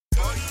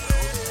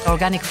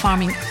organic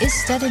farming is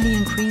steadily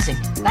increasing.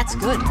 That's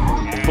good.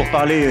 Pour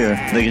parler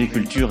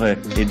d'agriculture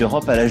et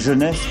d'Europe à la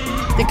jeunesse.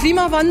 Der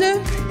Klimawandel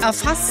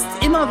erfasst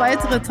immer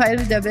weitere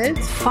Teile der Welt.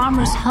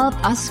 Farmers help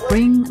us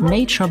bring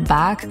nature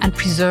back and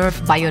preserve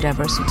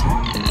biodiversity.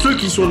 Ceux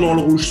qui sont dans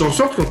le rouge s'en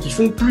sortent quand ils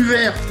font plus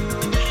vert.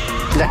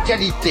 La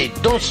qualité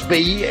dans ce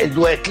pays, elle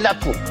doit être là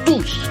pour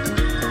tous.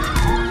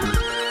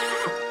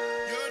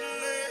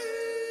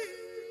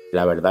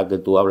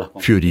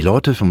 Für die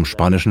Leute vom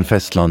spanischen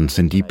Festland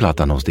sind die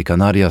Plátanos de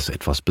Canarias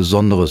etwas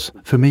Besonderes.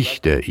 Für mich,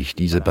 der ich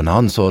diese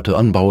Bananensorte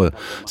anbaue,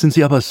 sind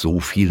sie aber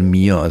so viel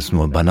mehr als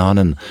nur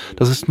Bananen.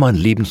 Das ist mein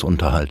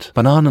Lebensunterhalt.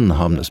 Bananen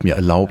haben es mir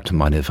erlaubt,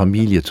 meine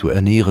Familie zu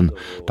ernähren.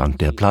 Dank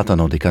der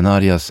Plátano de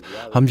Canarias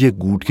haben wir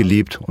gut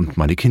gelebt und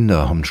meine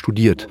Kinder haben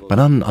studiert.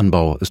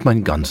 Bananenanbau ist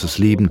mein ganzes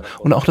Leben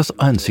und auch das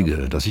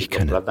einzige, das ich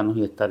kenne.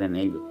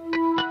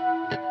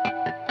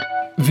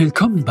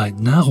 Willkommen bei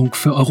Nahrung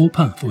für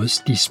Europa, wo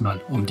es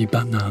diesmal um die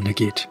Banane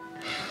geht.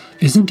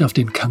 Wir sind auf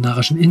den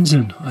Kanarischen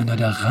Inseln, einer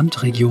der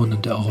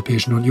Randregionen der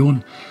Europäischen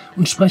Union,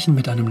 und sprechen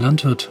mit einem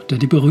Landwirt, der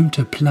die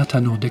berühmte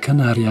Plátano de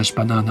Canarias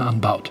Banane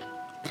anbaut.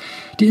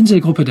 Die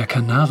Inselgruppe der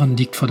Kanaren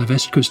liegt vor der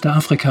Westküste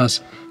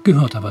Afrikas,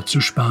 gehört aber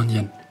zu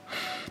Spanien.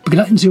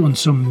 Begleiten Sie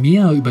uns, um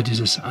mehr über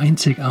dieses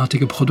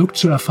einzigartige Produkt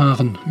zu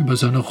erfahren, über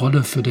seine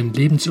Rolle für den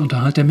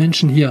Lebensunterhalt der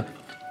Menschen hier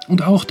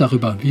und auch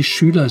darüber, wie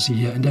Schüler sie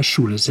hier in der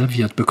Schule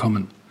serviert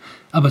bekommen.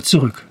 Aber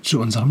zurück zu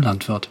unserem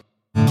Landwirt.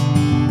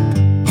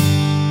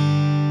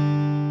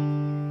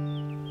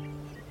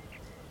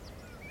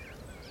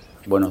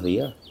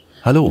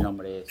 Hallo,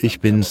 ich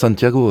bin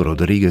Santiago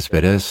Rodríguez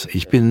Pérez,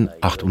 ich bin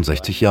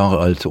 68 Jahre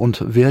alt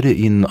und werde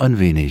Ihnen ein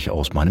wenig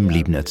aus meinem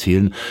Leben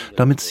erzählen,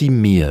 damit Sie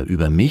mehr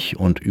über mich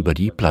und über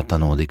die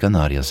Plátano de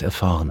Canarias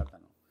erfahren.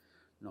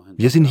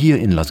 Wir sind hier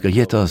in Las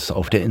Galletas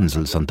auf der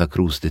Insel Santa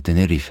Cruz de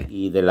Tenerife.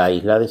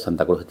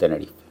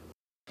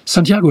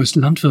 Santiago ist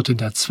Landwirt in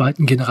der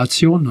zweiten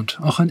Generation und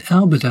auch ein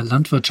Erbe der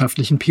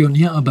landwirtschaftlichen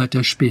Pionierarbeit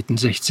der späten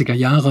 60er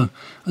Jahre,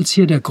 als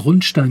hier der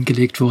Grundstein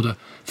gelegt wurde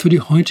für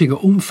die heutige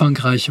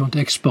umfangreiche und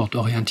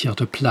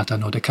exportorientierte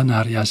Plátano de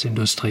Canarias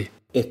Industrie.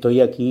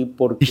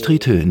 Ich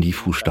trete in die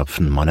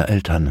Fußstapfen meiner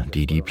Eltern,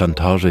 die die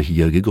Plantage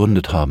hier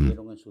gegründet haben.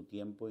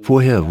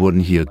 Vorher wurden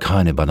hier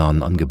keine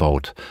Bananen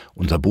angebaut.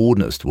 Unser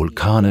Boden ist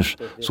vulkanisch,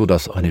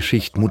 sodass eine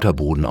Schicht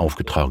Mutterboden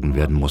aufgetragen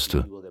werden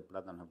musste,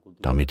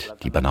 damit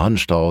die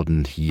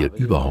Bananenstauden hier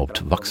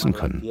überhaupt wachsen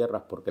können.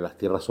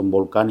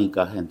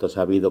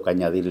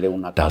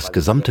 Das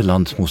gesamte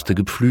Land musste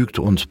gepflügt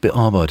und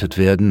bearbeitet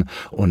werden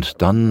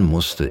und dann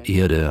musste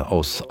Erde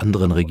aus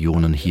anderen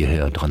Regionen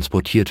hierher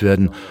transportiert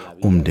werden,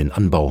 um den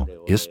Anbau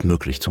erst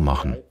möglich zu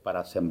machen.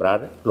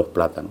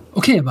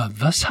 Okay, aber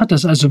was hat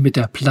das also mit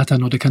der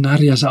Plátano de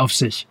Canarias auf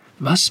sich?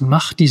 Was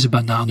macht diese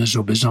Banane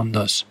so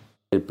besonders?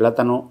 Die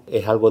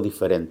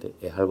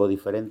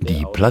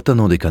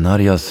Plátano de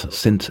Canarias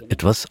sind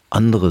etwas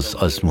anderes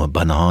als nur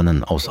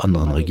Bananen aus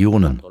anderen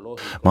Regionen.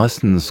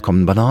 Meistens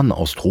kommen Bananen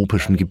aus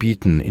tropischen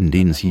Gebieten, in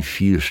denen sie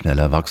viel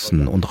schneller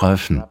wachsen und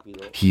reifen.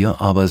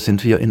 Hier aber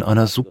sind wir in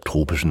einer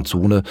subtropischen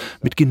Zone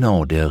mit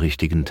genau der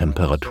richtigen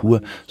Temperatur,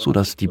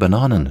 sodass die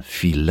Bananen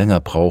viel länger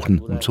brauchen,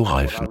 um zu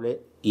reifen.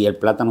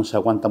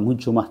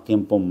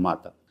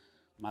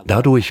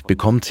 Dadurch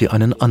bekommt sie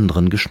einen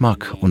anderen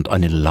Geschmack und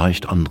eine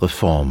leicht andere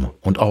Form.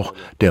 Und auch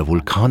der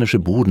vulkanische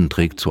Boden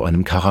trägt zu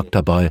einem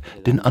Charakter bei,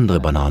 den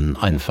andere Bananen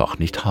einfach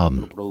nicht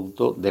haben.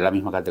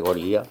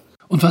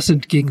 Und was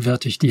sind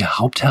gegenwärtig die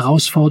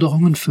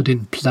Hauptherausforderungen für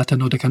den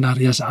Plátano de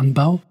Canarias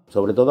Anbau?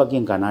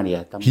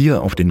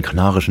 Hier auf den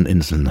Kanarischen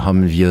Inseln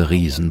haben wir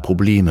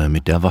Riesenprobleme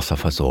mit der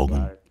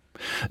Wasserversorgung.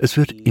 Es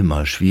wird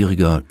immer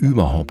schwieriger,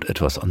 überhaupt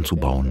etwas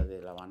anzubauen.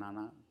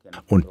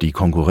 Und die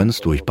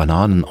Konkurrenz durch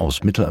Bananen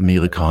aus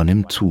Mittelamerika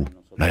nimmt zu.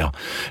 Naja,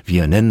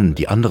 wir nennen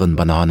die anderen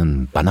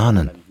Bananen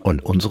Bananen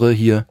und unsere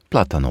hier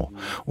Plátano,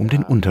 um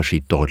den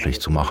Unterschied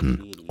deutlich zu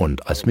machen.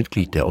 Und als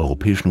Mitglied der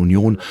Europäischen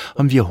Union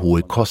haben wir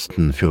hohe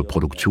Kosten für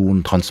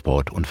Produktion,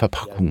 Transport und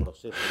Verpackung.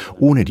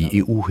 Ohne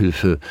die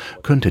EU-Hilfe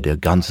könnte der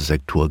ganze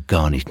Sektor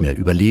gar nicht mehr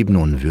überleben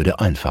und würde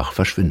einfach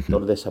verschwinden.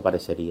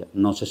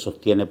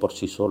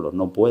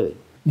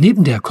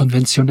 Neben der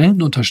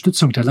konventionellen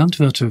Unterstützung der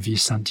Landwirte wie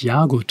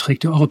Santiago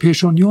trägt die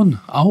Europäische Union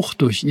auch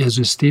durch ihr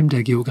System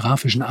der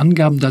geografischen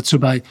Angaben dazu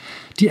bei,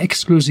 die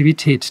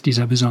Exklusivität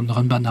dieser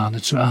besonderen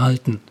Banane zu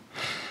erhalten.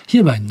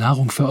 Hier bei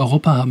Nahrung für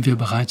Europa haben wir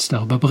bereits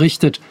darüber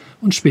berichtet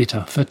und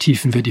später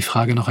vertiefen wir die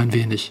Frage noch ein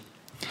wenig.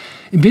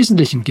 Im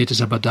Wesentlichen geht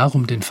es aber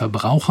darum, den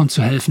Verbrauchern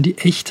zu helfen, die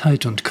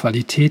Echtheit und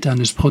Qualität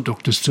eines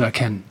Produktes zu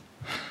erkennen.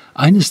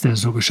 Eines der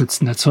so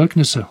geschützten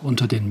Erzeugnisse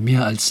unter den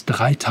mehr als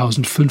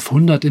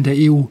 3500 in der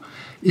EU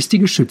ist die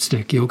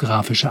geschützte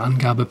geografische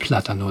Angabe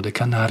Plátano de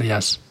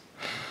Canarias.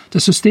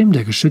 Das System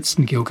der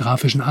geschützten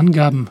geografischen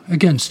Angaben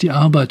ergänzt die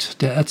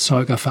Arbeit der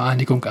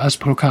Erzeugervereinigung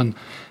Asprocan,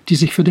 die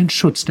sich für den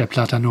Schutz der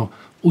Plátano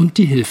und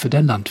die Hilfe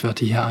der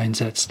Landwirte hier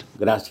einsetzt.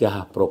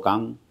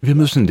 Wir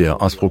müssen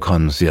der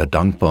Asprocan sehr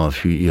dankbar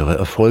für ihre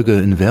Erfolge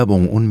in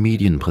Werbung und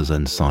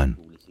Medienpräsenz sein.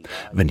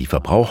 Wenn die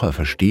Verbraucher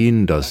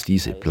verstehen, dass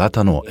diese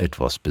Plátano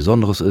etwas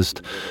Besonderes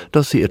ist,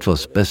 dass sie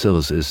etwas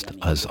Besseres ist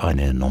als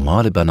eine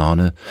normale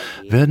Banane,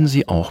 werden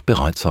sie auch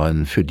bereit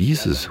sein, für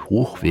dieses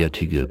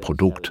hochwertige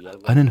Produkt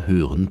einen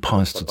höheren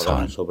Preis zu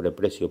zahlen.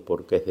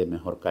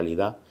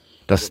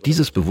 Dass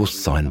dieses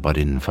Bewusstsein bei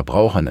den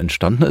Verbrauchern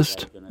entstanden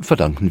ist,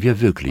 verdanken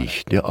wir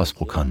wirklich der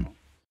Asprocan.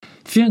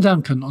 Vielen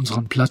Dank an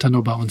unseren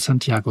Plátano-Bauern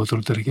Santiago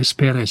Rodríguez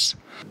Pérez.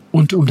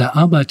 Und um der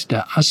Arbeit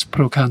der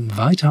Asprocan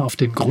weiter auf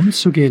den Grund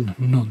zu gehen,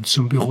 nun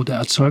zum Büro der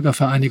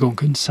Erzeugervereinigung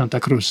in Santa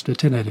Cruz de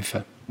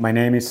Tenerife. Mein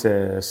Name ist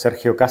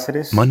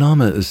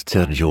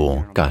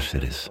Sergio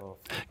Cáceres,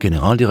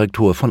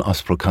 Generaldirektor von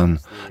Asprocan,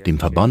 dem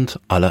Verband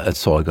aller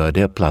Erzeuger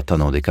der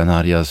Plátano de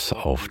Canarias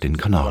auf den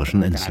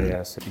Kanarischen Inseln.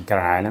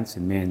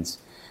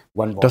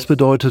 Das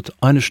bedeutet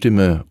eine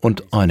Stimme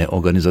und eine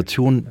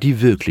Organisation,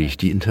 die wirklich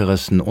die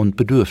Interessen und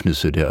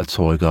Bedürfnisse der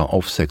Erzeuger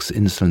auf 6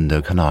 Inseln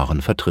der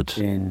Kanaren vertritt.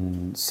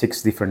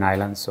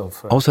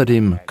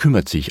 Außerdem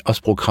kümmert sich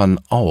Asprocan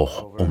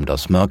auch um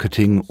das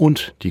Marketing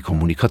und die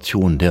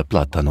Kommunikation der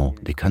Plátano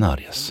de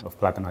Canarias.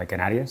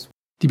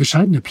 Die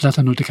bescheidene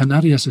Plátano de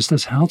Canarias ist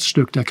das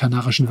Herzstück der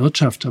kanarischen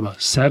Wirtschaft, aber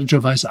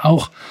Sergio weiß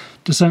auch,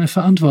 dass seine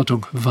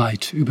Verantwortung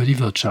weit über die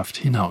Wirtschaft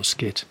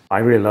hinausgeht.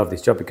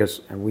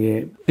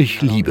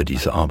 Ich liebe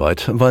diese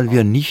Arbeit, weil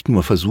wir nicht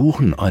nur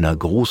versuchen, einer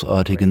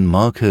großartigen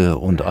Marke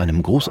und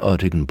einem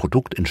großartigen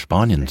Produkt in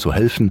Spanien zu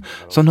helfen,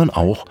 sondern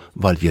auch,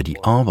 weil wir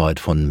die Arbeit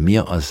von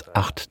mehr als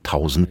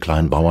 8000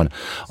 Kleinbauern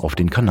auf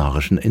den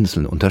Kanarischen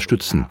Inseln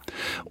unterstützen.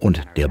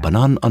 Und der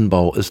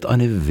Bananenanbau ist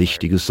eine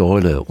wichtige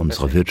Säule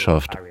unserer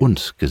Wirtschaft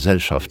und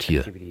Gesellschaft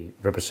hier.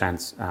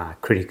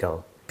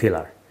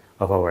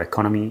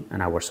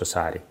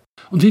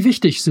 Und wie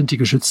wichtig sind die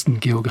geschützten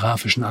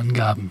geografischen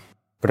Angaben?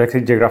 Die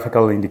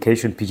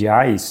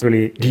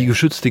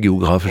geschützte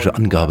geografische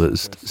Angabe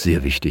ist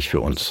sehr wichtig für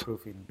uns.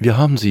 Wir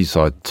haben sie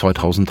seit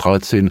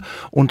 2013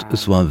 und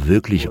es war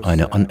wirklich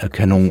eine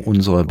Anerkennung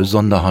unserer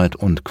Besonderheit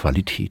und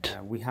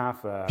Qualität.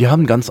 Wir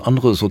haben ganz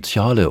andere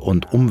soziale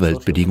und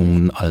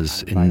Umweltbedingungen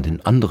als in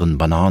den anderen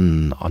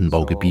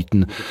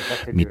Bananenanbaugebieten.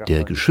 Mit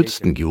der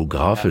geschützten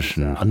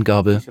geografischen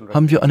Angabe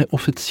haben wir eine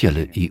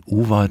offizielle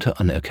EU-weite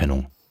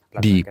Anerkennung.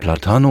 Die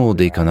Plátano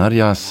de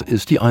Canarias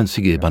ist die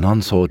einzige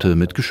Bananensorte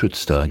mit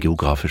geschützter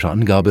geografischer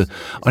Angabe,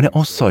 eine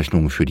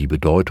Auszeichnung für die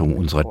Bedeutung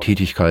unserer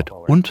Tätigkeit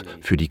und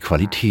für die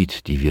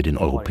Qualität, die wir den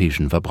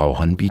europäischen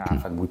Verbrauchern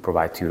bieten.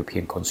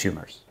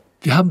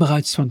 Wir haben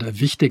bereits von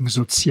der wichtigen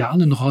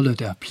sozialen Rolle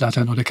der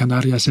Plátano de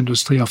Canarias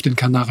Industrie auf den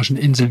Kanarischen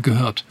Inseln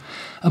gehört.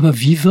 Aber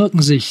wie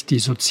wirken sich die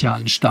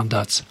sozialen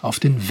Standards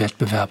auf den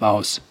Wettbewerb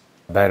aus?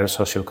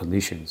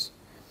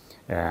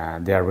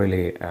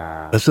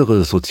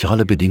 Bessere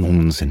soziale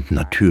Bedingungen sind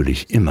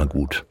natürlich immer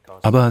gut,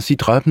 aber sie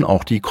treiben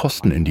auch die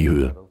Kosten in die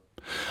Höhe.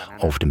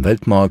 Auf dem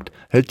Weltmarkt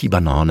hält die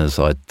Banane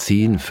seit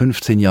 10,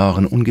 15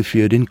 Jahren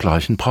ungefähr den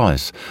gleichen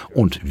Preis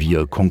und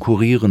wir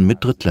konkurrieren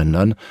mit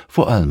Drittländern,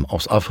 vor allem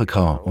aus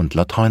Afrika und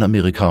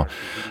Lateinamerika.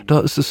 Da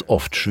ist es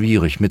oft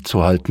schwierig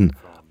mitzuhalten,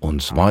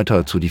 uns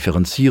weiter zu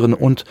differenzieren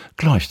und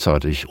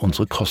gleichzeitig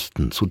unsere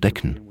Kosten zu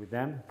decken.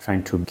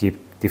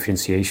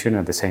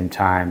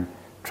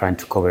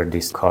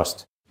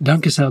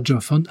 Danke,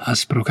 Sergio von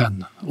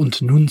Asprocan.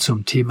 Und nun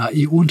zum Thema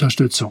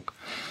EU-Unterstützung.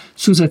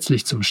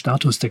 Zusätzlich zum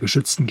Status der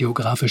geschützten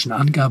geografischen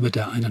Angabe,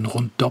 der einen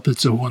rund doppelt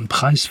so hohen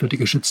Preis für die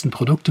geschützten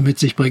Produkte mit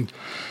sich bringt,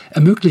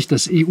 ermöglicht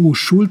das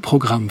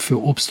EU-Schulprogramm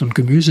für Obst und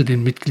Gemüse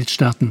den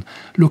Mitgliedstaaten,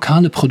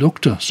 lokale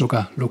Produkte,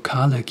 sogar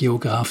lokale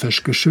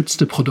geografisch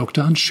geschützte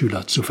Produkte an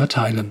Schüler zu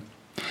verteilen.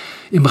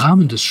 Im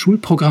Rahmen des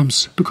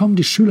Schulprogramms bekommen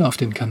die Schüler auf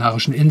den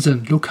Kanarischen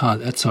Inseln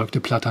lokal erzeugte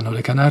Plátano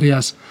de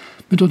Canarias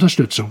mit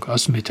Unterstützung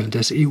aus Mitteln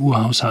des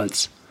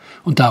EU-Haushalts.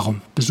 Und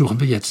darum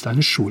besuchen wir jetzt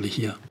eine Schule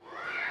hier.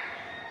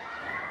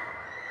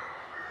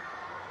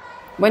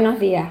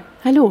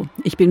 Hallo,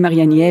 ich bin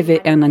María Nieves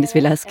Hernández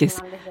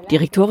Velázquez,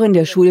 Direktorin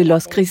der Schule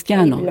Los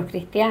Cristianos.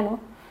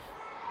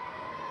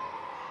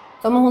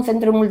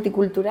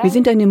 Wir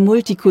sind eine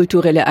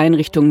multikulturelle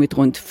Einrichtung mit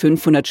rund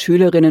 500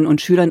 Schülerinnen und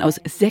Schülern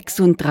aus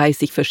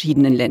 36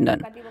 verschiedenen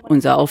Ländern.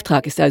 Unser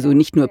Auftrag ist also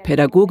nicht nur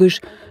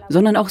pädagogisch,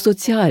 sondern auch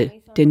sozial.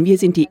 Denn wir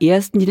sind die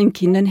Ersten, die den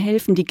Kindern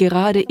helfen, die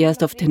gerade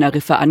erst auf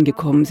Teneriffa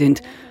angekommen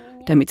sind,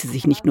 damit sie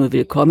sich nicht nur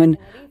willkommen,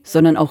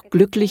 sondern auch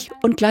glücklich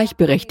und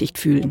gleichberechtigt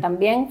fühlen.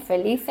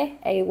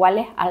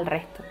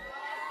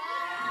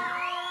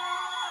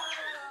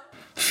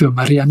 Für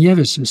María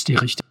Nieves ist die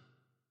richtige.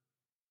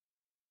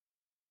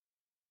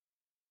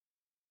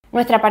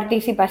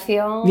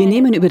 Wir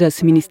nehmen über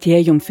das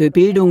Ministerium für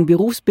Bildung,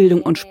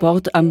 Berufsbildung und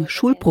Sport am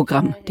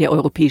Schulprogramm der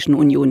Europäischen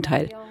Union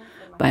teil.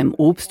 Beim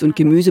Obst- und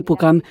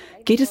Gemüseprogramm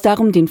geht es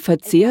darum, den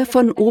Verzehr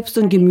von Obst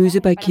und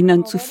Gemüse bei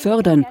Kindern zu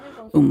fördern,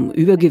 um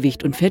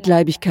Übergewicht und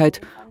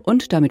Fettleibigkeit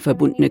und damit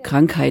verbundene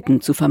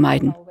Krankheiten zu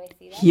vermeiden.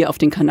 Hier auf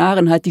den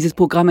Kanaren hat dieses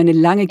Programm eine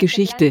lange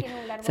Geschichte,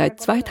 seit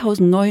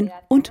 2009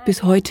 und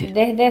bis heute.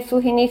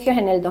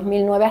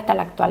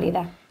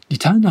 Die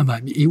Teilnahme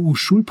im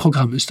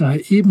EU-Schulprogramm ist daher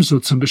ebenso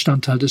zum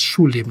Bestandteil des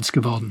Schullebens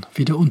geworden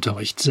wie der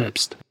Unterricht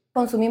selbst.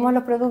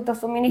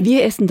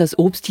 Wir essen das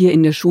Obst hier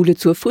in der Schule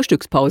zur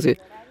Frühstückspause.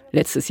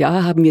 Letztes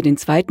Jahr haben wir den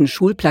 2.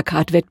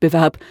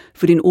 Schulplakatwettbewerb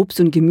für den Obst-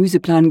 und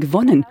Gemüseplan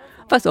gewonnen,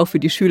 was auch für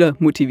die Schüler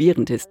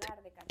motivierend ist.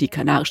 Die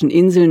Kanarischen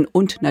Inseln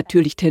und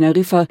natürlich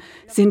Teneriffa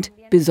sind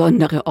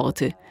besondere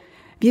Orte.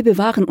 Wir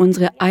bewahren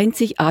unsere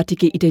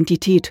einzigartige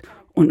Identität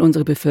und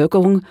unsere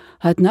Bevölkerung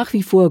hat nach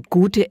wie vor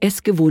gute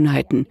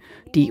Essgewohnheiten,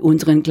 die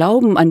unseren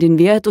Glauben an den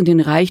Wert und den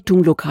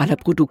Reichtum lokaler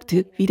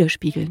Produkte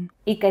widerspiegeln.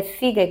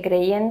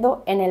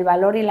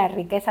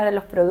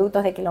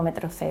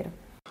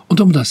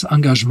 Und um das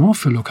Engagement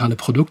für lokale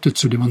Produkte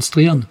zu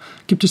demonstrieren,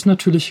 gibt es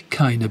natürlich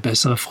keine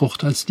bessere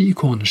Frucht als die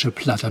ikonische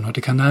Plátano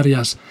de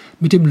Canarias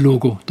mit dem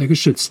Logo der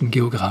geschützten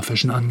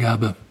geografischen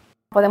Angabe.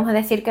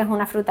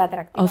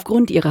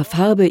 Aufgrund ihrer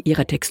Farbe,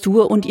 ihrer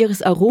Textur und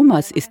ihres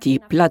Aromas ist die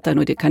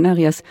Plátano de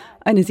Canarias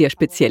eine sehr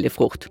spezielle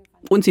Frucht.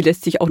 Und sie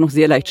lässt sich auch noch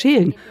sehr leicht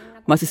schälen,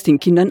 was es den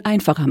Kindern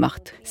einfacher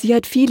macht. Sie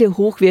hat viele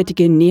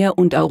hochwertige Nähr-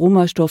 und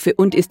Aromastoffe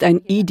und ist ein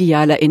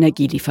idealer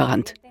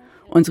Energielieferant.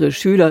 Unsere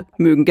Schüler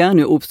mögen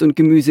gerne Obst und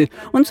Gemüse,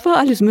 und zwar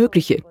alles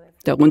Mögliche.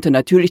 Darunter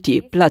natürlich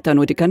die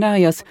Plátano de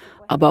Canarias,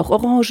 aber auch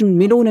Orangen,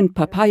 Melonen,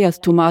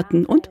 Papayas,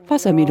 Tomaten und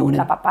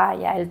Wassermelonen.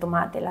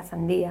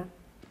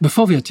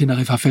 Bevor wir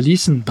Teneriffa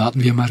verließen,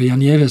 baten wir María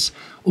Nieves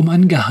um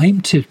einen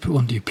Geheimtipp,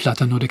 um die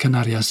Plátano de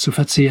Canarias zu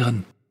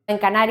verzehren.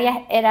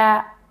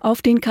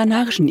 Auf den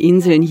Kanarischen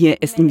Inseln hier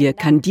essen wir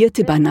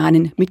kandierte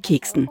Bananen mit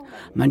Keksen.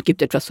 Man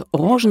gibt etwas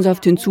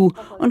Orangensaft hinzu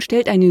und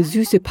stellt eine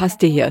süße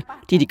Paste her,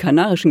 die die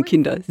kanarischen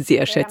Kinder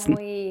sehr schätzen.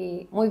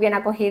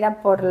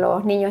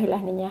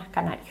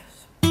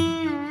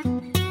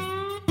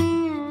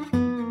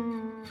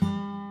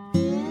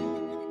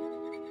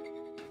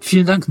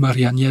 Vielen Dank,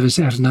 María Nieves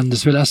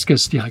Hernández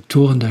Velázquez,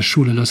 Direktorin der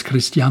Schule Los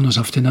Cristianos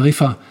auf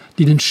Teneriffa,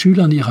 die den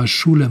Schülern ihrer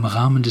Schule im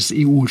Rahmen des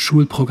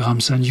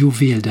EU-Schulprogramms ein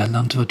Juwel der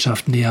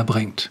Landwirtschaft näher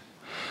bringt.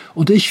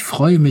 Und ich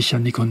freue mich,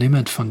 Aniko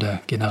Németh von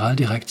der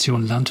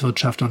Generaldirektion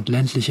Landwirtschaft und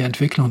ländliche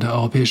Entwicklung der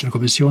Europäischen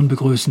Kommission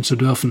begrüßen zu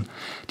dürfen,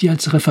 die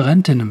als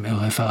Referentin im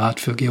Referat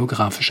für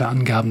geografische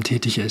Angaben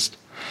tätig ist.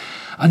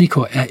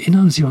 Aniko,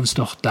 erinnern Sie uns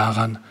doch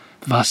daran,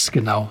 was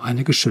genau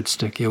eine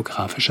geschützte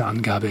geografische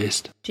Angabe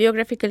ist.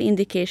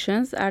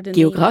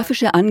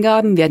 Geografische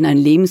Angaben werden an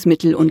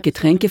Lebensmittel und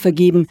Getränke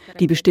vergeben,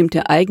 die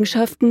bestimmte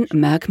Eigenschaften,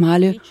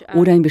 Merkmale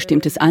oder ein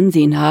bestimmtes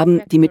Ansehen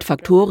haben, die mit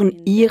Faktoren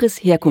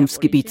ihres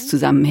Herkunftsgebiets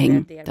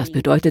zusammenhängen. Das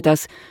bedeutet,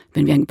 dass,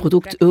 wenn wir ein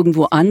Produkt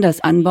irgendwo anders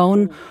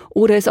anbauen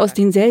oder es aus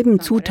denselben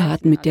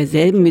Zutaten mit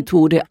derselben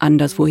Methode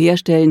anderswo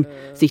herstellen,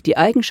 sich die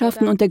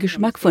Eigenschaften und der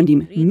Geschmack von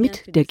dem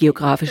mit der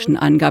geografischen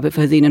Angabe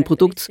versehenen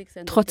Produkts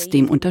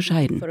trotzdem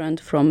unterscheiden.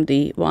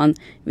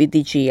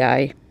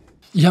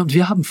 Ja, und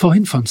wir haben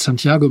vorhin von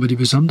Santiago über die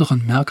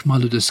besonderen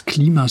Merkmale des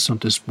Klimas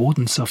und des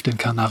Bodens auf den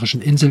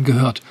Kanarischen Inseln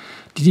gehört,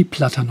 die die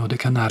Plátano de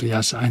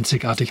Canarias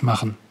einzigartig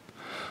machen.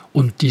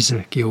 Und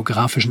diese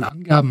geografischen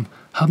Angaben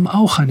haben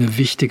auch eine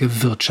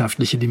wichtige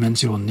wirtschaftliche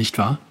Dimension, nicht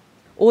wahr?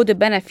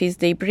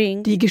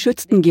 Die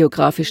geschützten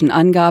geografischen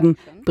Angaben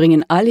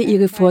bringen alle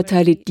ihre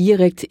Vorteile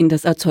direkt in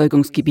das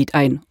Erzeugungsgebiet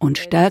ein und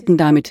stärken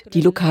damit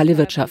die lokale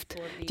Wirtschaft.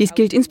 Dies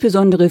gilt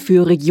insbesondere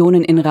für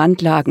Regionen in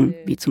Randlagen,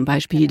 wie zum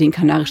Beispiel den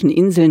Kanarischen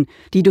Inseln,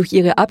 die durch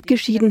ihre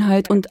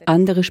Abgeschiedenheit und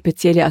andere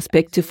spezielle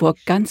Aspekte vor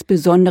ganz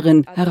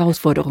besonderen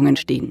Herausforderungen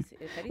stehen.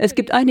 Es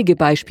gibt einige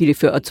Beispiele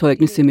für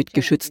Erzeugnisse mit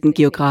geschützten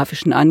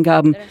geografischen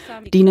Angaben,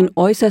 die in den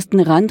äußersten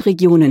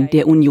Randregionen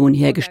der Union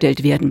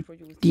hergestellt werden.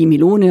 Die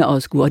Melone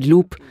aus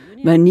Guadeloupe,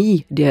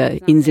 Vanille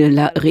der Insel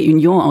La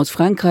Réunion aus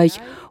Frankreich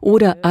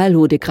oder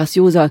Alho de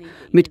Graciosa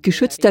mit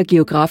geschützter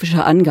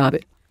geografischer Angabe.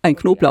 Ein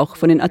Knoblauch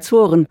von den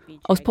Azoren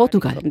aus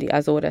Portugal.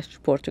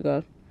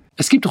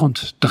 Es gibt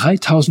rund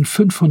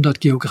 3500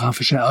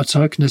 geografische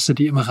Erzeugnisse,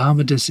 die im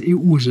Rahmen des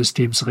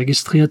EU-Systems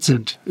registriert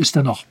sind. Ist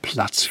da noch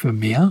Platz für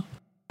mehr?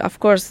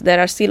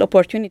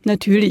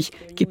 Natürlich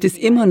gibt es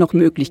immer noch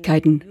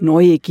Möglichkeiten,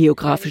 neue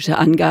geografische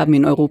Angaben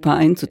in Europa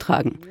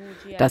einzutragen.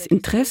 Das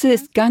Interesse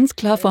ist ganz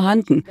klar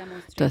vorhanden.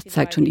 Das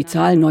zeigt schon die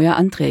Zahl neuer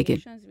Anträge.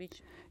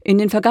 In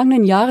den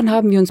vergangenen Jahren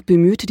haben wir uns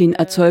bemüht, den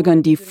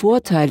Erzeugern die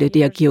Vorteile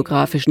der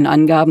geografischen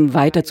Angaben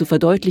weiter zu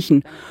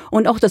verdeutlichen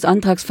und auch das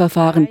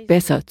Antragsverfahren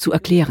besser zu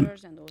erklären.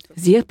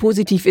 Sehr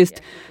positiv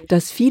ist,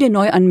 dass viele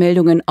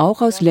Neuanmeldungen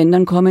auch aus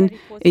Ländern kommen,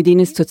 in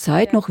denen es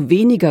zurzeit noch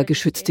weniger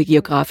geschützte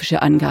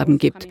geografische Angaben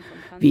gibt,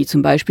 wie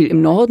zum Beispiel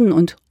im Norden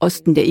und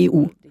Osten der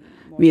EU.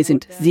 Wir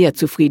sind sehr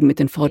zufrieden mit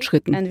den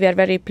Fortschritten.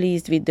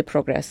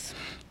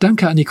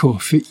 Danke, Aniko,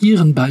 für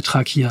Ihren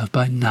Beitrag hier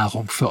bei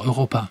Nahrung für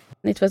Europa.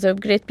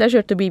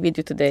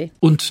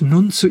 Und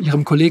nun zu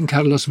Ihrem Kollegen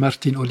Carlos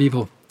Martín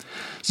Óvilo.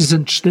 Sie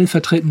sind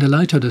stellvertretender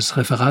Leiter des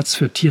Referats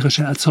für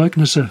tierische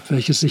Erzeugnisse,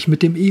 welches sich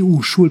mit dem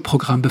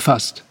EU-Schulprogramm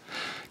befasst.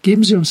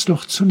 Geben Sie uns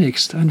doch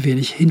zunächst ein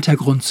wenig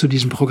Hintergrund zu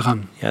diesem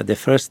Programm.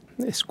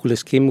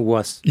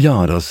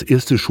 Ja, das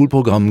erste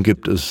Schulprogramm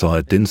gibt es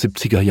seit den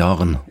 70er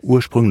Jahren,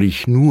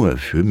 ursprünglich nur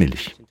für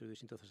Milch.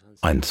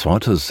 Ein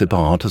zweites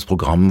separates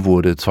Programm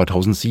wurde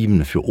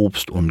 2007 für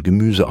Obst und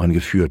Gemüse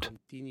eingeführt.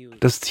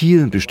 Das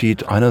Ziel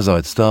besteht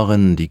einerseits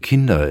darin, die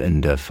Kinder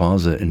in der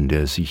Phase, in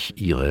der sich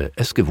ihre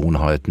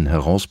Essgewohnheiten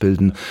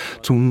herausbilden,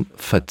 zum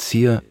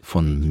Verzehr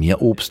von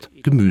mehr Obst,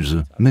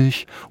 Gemüse,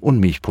 Milch und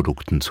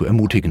Milchprodukten zu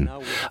ermutigen.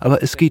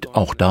 Aber es geht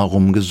auch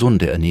darum,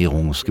 gesunde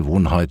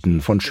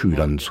Ernährungsgewohnheiten von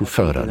Schülern zu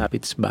fördern.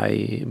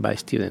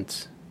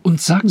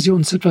 Und sagen Sie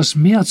uns etwas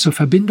mehr zur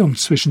Verbindung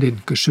zwischen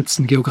den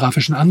geschützten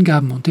geografischen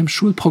Angaben und dem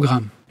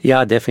Schulprogramm.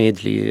 Ja,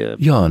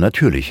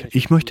 natürlich.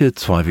 Ich möchte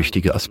zwei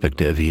wichtige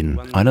Aspekte erwähnen.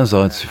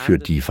 Einerseits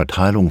führt die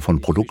Verteilung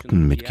von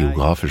Produkten mit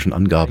geografischen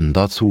Angaben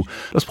dazu,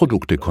 dass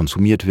Produkte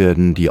konsumiert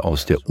werden, die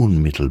aus der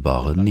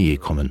unmittelbaren Nähe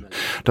kommen.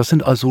 Das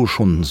sind also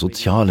schon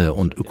soziale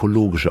und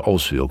ökologische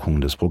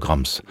Auswirkungen des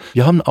Programms.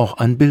 Wir haben auch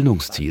ein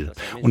Bildungsziel.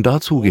 Und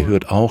dazu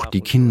gehört auch,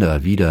 die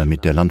Kinder wieder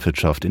mit der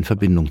Landwirtschaft in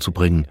Verbindung zu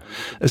bringen.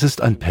 Es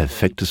ist ein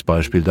perfektes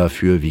Beispiel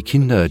dafür, wie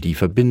Kinder die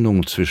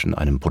Verbindung zwischen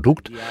einem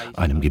Produkt,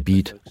 einem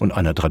Gebiet und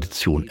einer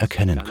Tradition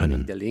erkennen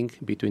können.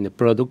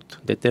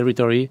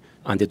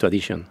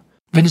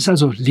 Wenn es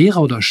also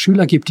Lehrer oder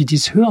Schüler gibt, die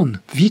dies hören,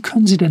 wie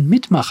können sie denn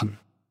mitmachen?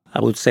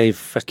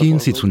 Gehen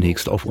Sie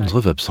zunächst auf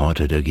unsere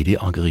Webseite der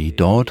GD-Agri.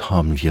 Dort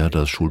haben wir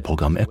das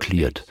Schulprogramm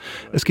erklärt.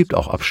 Es gibt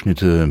auch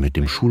Abschnitte mit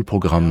dem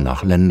Schulprogramm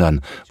nach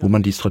Ländern, wo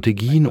man die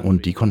Strategien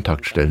und die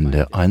Kontaktstellen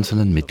der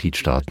einzelnen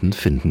Mitgliedstaaten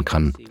finden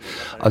kann.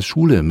 Als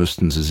Schule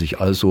müssten Sie sich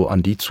also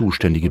an die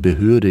zuständige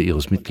Behörde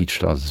Ihres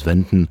Mitgliedstaates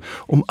wenden,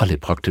 um alle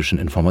praktischen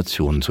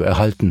Informationen zu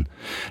erhalten.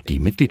 Die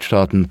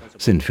Mitgliedstaaten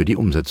sind für die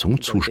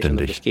Umsetzung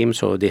zuständig.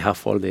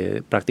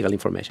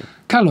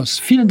 Carlos,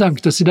 vielen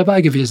Dank, dass Sie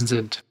dabei gewesen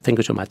sind. Thank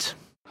you so much.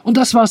 Und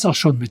das war's auch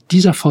schon mit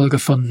dieser Folge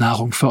von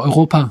Nahrung für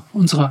Europa,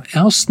 unserer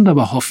ersten,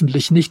 aber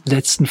hoffentlich nicht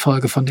letzten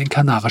Folge von den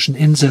Kanarischen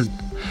Inseln.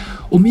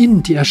 Um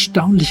Ihnen die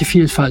erstaunliche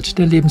Vielfalt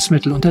der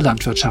Lebensmittel und der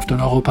Landwirtschaft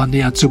in Europa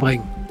näher zu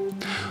bringen.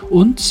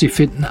 Und Sie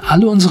finden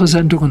alle unsere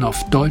Sendungen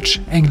auf Deutsch,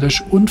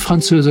 Englisch und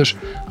Französisch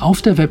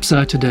auf der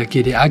Webseite der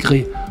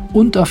GD-Agri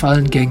und auf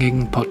allen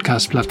gängigen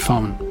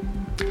Podcast-Plattformen.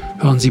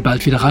 Hören Sie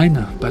bald wieder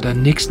rein bei der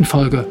nächsten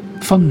Folge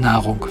von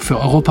Nahrung für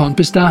Europa und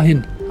bis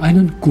dahin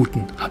einen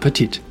guten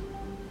Appetit.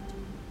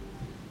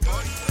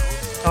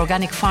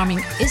 Organic farming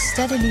is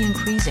steadily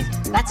increasing.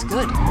 That's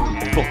good.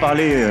 Pour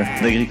parler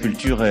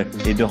d'agriculture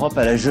et d'Europe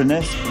à la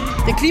jeunesse.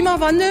 Der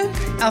Klimawandel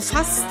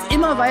erfasst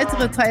immer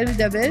weitere Teile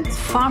der Welt.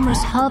 Farmers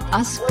help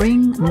us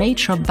bring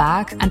nature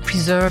back and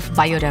preserve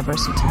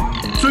biodiversity.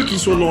 Ceux qui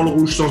sont dans le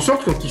rouge s'en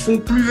sortent quand ils font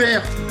plus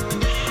vert.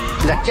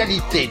 La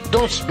qualité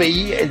dans ce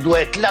pays, elle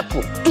doit être là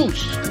pour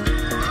tous.